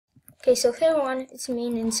Okay, so hey everyone, it's me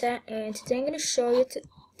Ninja, and today I'm gonna show you Today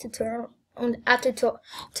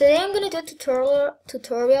I'm gonna do a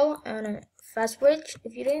tutorial on a fast bridge.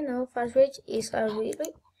 If you didn't know, fast bridge is a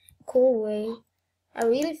really cool way, a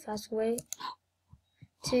really fast way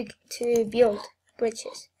to build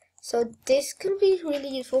bridges. So this could be really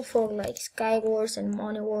useful for like Sky Wars and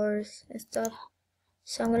Money Wars and stuff.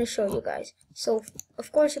 So I'm gonna show you guys. So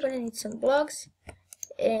of course you're gonna need some blocks,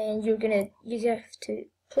 and you have to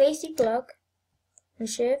place the block and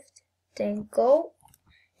shift, then go,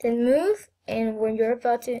 then move, and when you're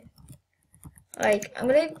about to, like, I'm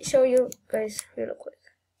gonna show you guys real quick.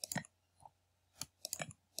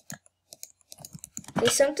 Okay,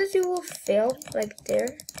 sometimes you will fail like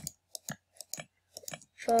there,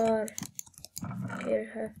 but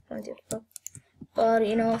here I have plenty of block. But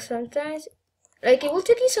you know, sometimes like it will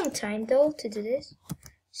take you some time though to do this.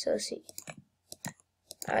 So see,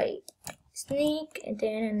 I sneak, and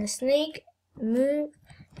then in the sneak, move.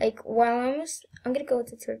 Like while I'm gonna go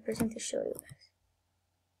to third person to show you guys.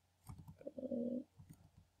 Okay.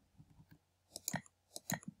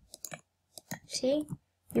 See,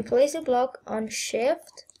 you place the block on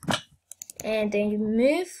shift, and then you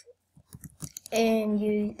move, and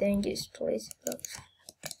you then just place the block,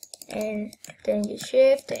 and then you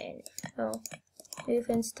shift and move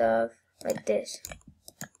and stuff like this.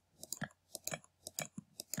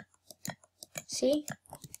 See,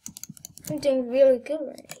 I'm doing really good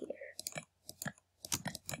right here.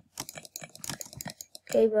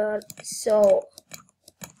 Okay, but so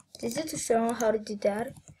this is to show how to do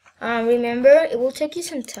that. Remember, it will take you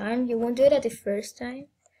some time. You won't do it at the first time.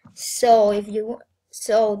 So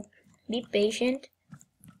be patient.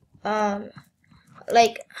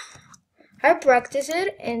 Like I practiced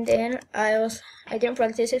it, and then I didn't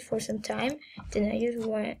practice it for some time. Then I just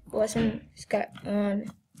wasn't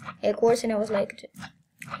on Egg-Wars, and I was like,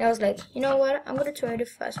 you know what? I'm gonna try the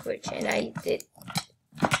fast bridge, and I did.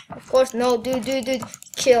 Of course, no, dude,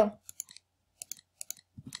 chill.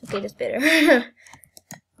 Okay, that's better.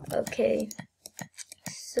 Okay,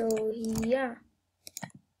 so yeah,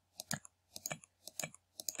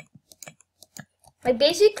 like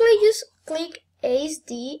basically just click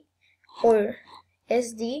SD or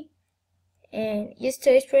SD and just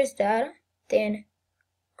press that, then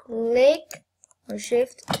click or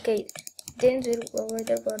shift. Okay, didn't do it over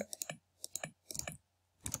there, but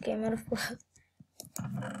okay, I'm out of block.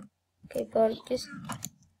 Okay, but just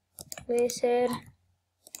place it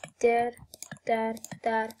there, that.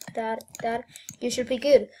 You should be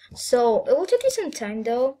good. So it will take you some time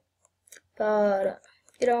though, but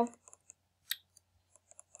you know,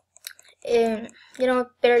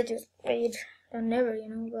 better just wait than never, you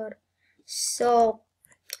know. But so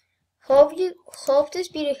hope this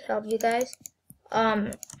video helped you guys.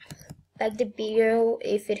 Like the video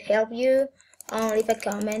if it helped you. Leave a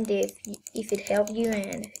comment if it helped you,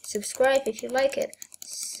 and subscribe if you like it.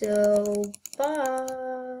 So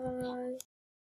bye.